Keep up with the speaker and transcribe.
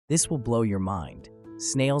This will blow your mind.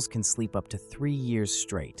 Snails can sleep up to 3 years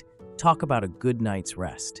straight. Talk about a good night's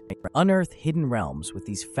rest. Unearth hidden realms with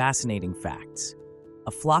these fascinating facts.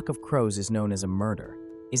 A flock of crows is known as a murder.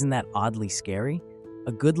 Isn't that oddly scary?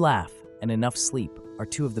 A good laugh and enough sleep are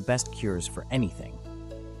two of the best cures for anything.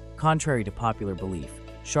 Contrary to popular belief,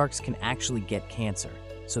 sharks can actually get cancer,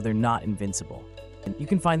 so they're not invincible. You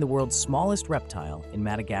can find the world's smallest reptile in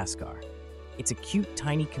Madagascar. It's a cute,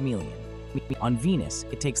 tiny chameleon. On Venus,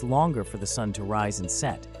 it takes longer for the sun to rise and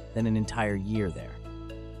set than an entire year there.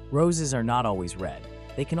 Roses are not always red.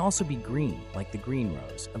 They can also be green, like the green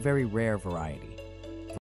rose, a very rare variety.